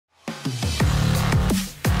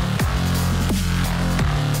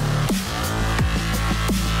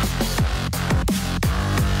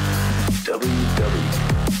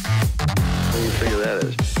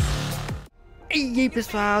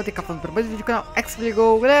pessoal, tem falando para mais um vídeo do canal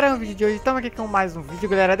Xligou. Galera, no vídeo de hoje estamos aqui com mais um vídeo,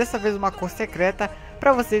 galera. Dessa vez uma cor secreta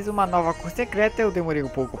para vocês, uma nova cor secreta. Eu demorei um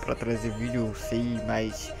pouco para trazer vídeo, sei,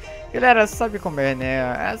 mas galera, sabe como é,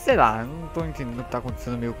 né? Sei lá, não tô entendendo o que tá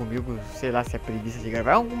acontecendo meio comigo. Sei lá se é preguiça de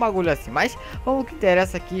gravar, algum bagulho assim. Mas vamos que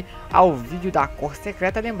interessa aqui ao vídeo da cor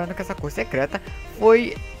secreta. Lembrando que essa cor secreta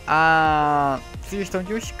foi a sugestão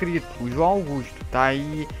de um inscrito, o João Augusto, tá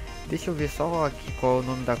aí. Deixa eu ver só aqui qual é o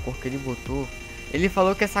nome da cor que ele botou. Ele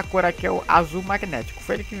falou que essa cor aqui é o Azul Magnetico.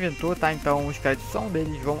 Foi ele que inventou, tá? Então os créditos são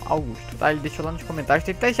dele, João Augusto, tá? Ele deixou lá nos comentários.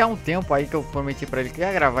 Tem até já um tempo aí que eu prometi pra ele que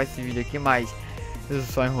ia gravar esse vídeo aqui, mas eu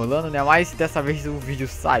só enrolando, né? Mas dessa vez o vídeo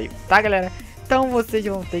saiu, tá, galera? Então vocês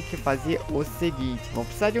vão ter que fazer o seguinte. Vão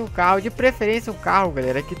precisar de um carro, de preferência um carro,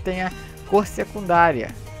 galera, que tenha cor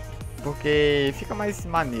secundária, porque fica mais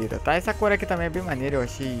maneira, tá? Essa cor aqui também é bem maneira, eu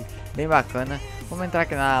achei bem bacana. Vamos entrar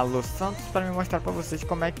aqui na Los Santos para me mostrar para vocês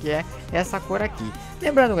como é que é essa cor aqui.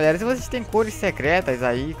 Lembrando, galera, se vocês têm cores secretas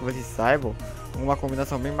aí, que vocês saibam, uma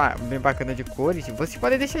combinação bem bacana de cores, vocês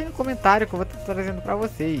podem deixar aí no comentário que eu vou estar trazendo para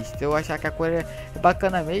vocês. Se eu achar que a cor é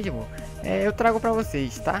bacana mesmo, eu trago para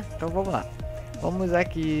vocês, tá? Então vamos lá. Vamos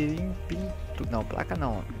aqui em placa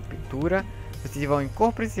não, pintura. Vocês vão em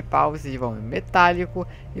cor principal, vocês vão em metálico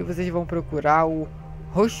e vocês vão procurar o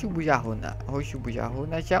roxo bujarruna. Roxo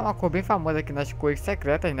bujarruna já é uma cor bem famosa aqui nas cores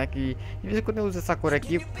secretas, né? Que de vez em quando eu uso essa cor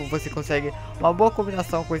aqui, você consegue uma boa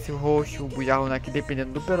combinação com esse roxo bujarruna aqui,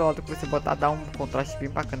 dependendo do perolado que você botar, dá um contraste bem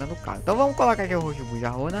bacana no carro. Então vamos colocar aqui o roxo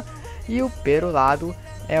bujarruna e o perolado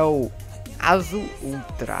é o azul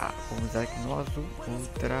ultra. Vamos usar aqui no azul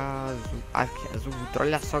ultra, aqui, azul ultra.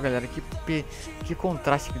 Olha só, galera, que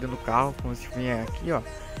contraste que deu no carro. Como se vem aqui, ó,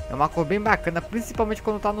 é uma cor bem bacana, principalmente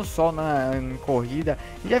quando tá no sol, em corrida.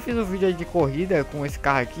 Já fiz um vídeo aí de corrida com esse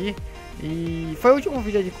carro aqui e foi o último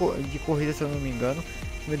vídeo de corrida, se eu não me engano.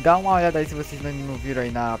 Me dá uma olhada aí se vocês não viram aí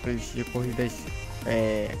na playlist de corridas,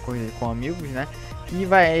 corridas com amigos, né? E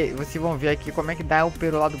vocês vão ver aqui como é que dá o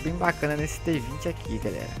perolado bem bacana nesse T20 aqui,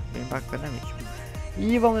 galera, bem bacana mesmo.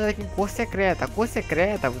 E vamos aqui em cor secreta. A cor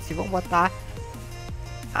secreta vocês vão botar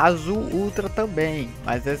azul ultra também,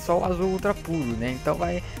 mas é só o azul ultra puro, né? Então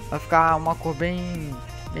vai ficar uma cor bem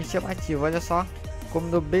chamativa. Olha só,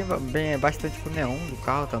 combinou bastante com o neon do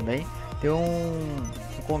carro também. Tem um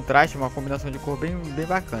contraste, uma combinação de cor bem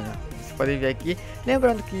bacana. Vocês podem ver aqui.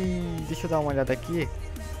 Lembrando que, deixa eu dar uma olhada aqui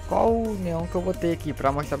qual o neon que eu botei aqui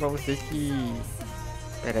para mostrar para vocês que,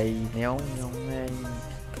 pera aí, neon é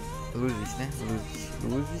em luzes, né?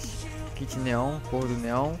 Luzes, kit neon, cor do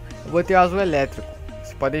neon. Eu botei o azul elétrico.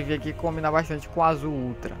 Vocês podem ver aqui que combina bastante com o azul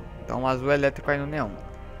ultra. Então o azul elétrico aí no neon.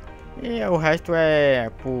 E o resto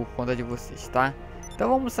é por conta de vocês, tá? Então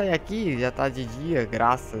vamos sair aqui, já tá de dia,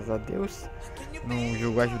 graças a Deus. No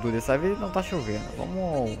jogo ajudou dessa vez, não tá chovendo.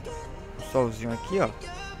 Vamos o solzinho aqui, ó.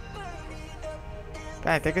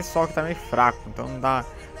 Até que esse sol que tá meio fraco, então não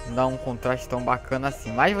dá um contraste tão bacana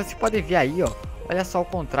assim. Mas vocês podem ver aí, ó. Olha só o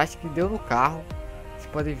contraste que deu no carro. Vocês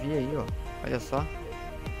podem ver aí, ó. Olha só.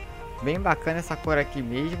 Bem bacana essa cor aqui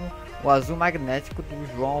mesmo. O azul magnético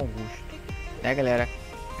do João Augusto, né, galera?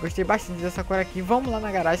 Gostei bastante dessa cor aqui. Vamos lá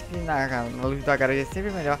na garagem, que na luz da garagem é sempre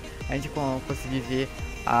melhor a gente conseguir ver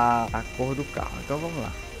a cor do carro. Então vamos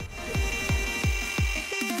lá.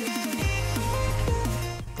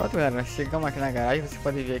 Pronto, galera, nós chegamos aqui na garagem. Vocês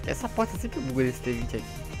podem ver que essa porta sempre buga desse T20 aqui.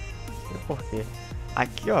 Não sei por quê.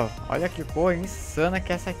 Aqui, ó, olha que cor insana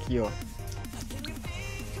que é essa aqui, ó.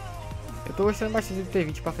 Eu tô gostando bastante do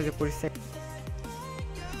T20 para fazer cores secretas.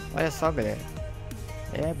 Olha só, galera,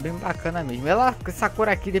 é bem bacana mesmo. Essa cor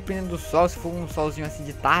aqui, dependendo do sol, se for um solzinho assim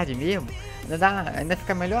de tarde mesmo, ainda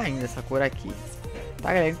fica melhor ainda essa cor aqui, tá,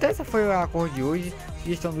 galera? Então essa foi a cor de hoje,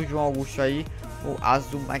 sugestão do João Augusto aí, o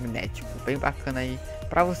azul magnético, bem bacana aí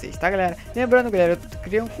pra vocês, tá, galera? Lembrando, galera, eu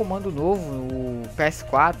criei um comando novo no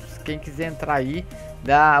PS4, quem quiser entrar aí,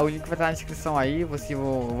 o link vai estar na descrição aí. Eu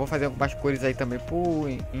vou fazer algumas cores aí também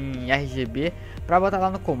em RGB pra botar lá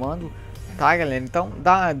no comando, tá, galera? Então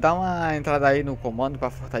dá uma entrada aí no comando para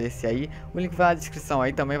fortalecer aí. O link vai na descrição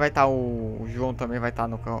aí, também vai estar o João também vai estar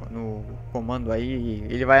no comando aí.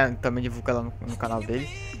 Ele vai também divulgar lá no canal dele,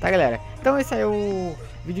 tá, galera? Então esse aí é o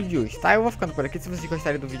vídeo de hoje, tá? Eu vou ficando por aqui. Se vocês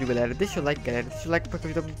gostarem do vídeo, galera, deixa o like, galera. Deixa o like para que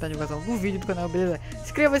ajude a divulgação do vídeo do canal, beleza?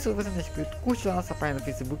 Inscreva-se se você não é inscrito, curte a nossa página no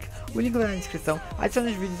Facebook, o link vai na descrição.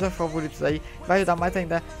 Adicione os vídeos aos favoritos aí, vai ajudar mais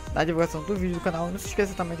ainda na divulgação do vídeo do canal. Não se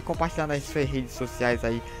esqueça também de compartilhar nas suas redes sociais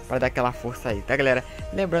aí, para dar aquela força aí, tá, galera?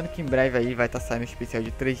 Lembrando que em breve aí vai estar saindo um especial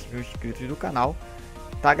de 3 mil inscritos do canal,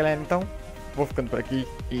 tá, galera? Então vou ficando por aqui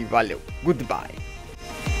e valeu, goodbye.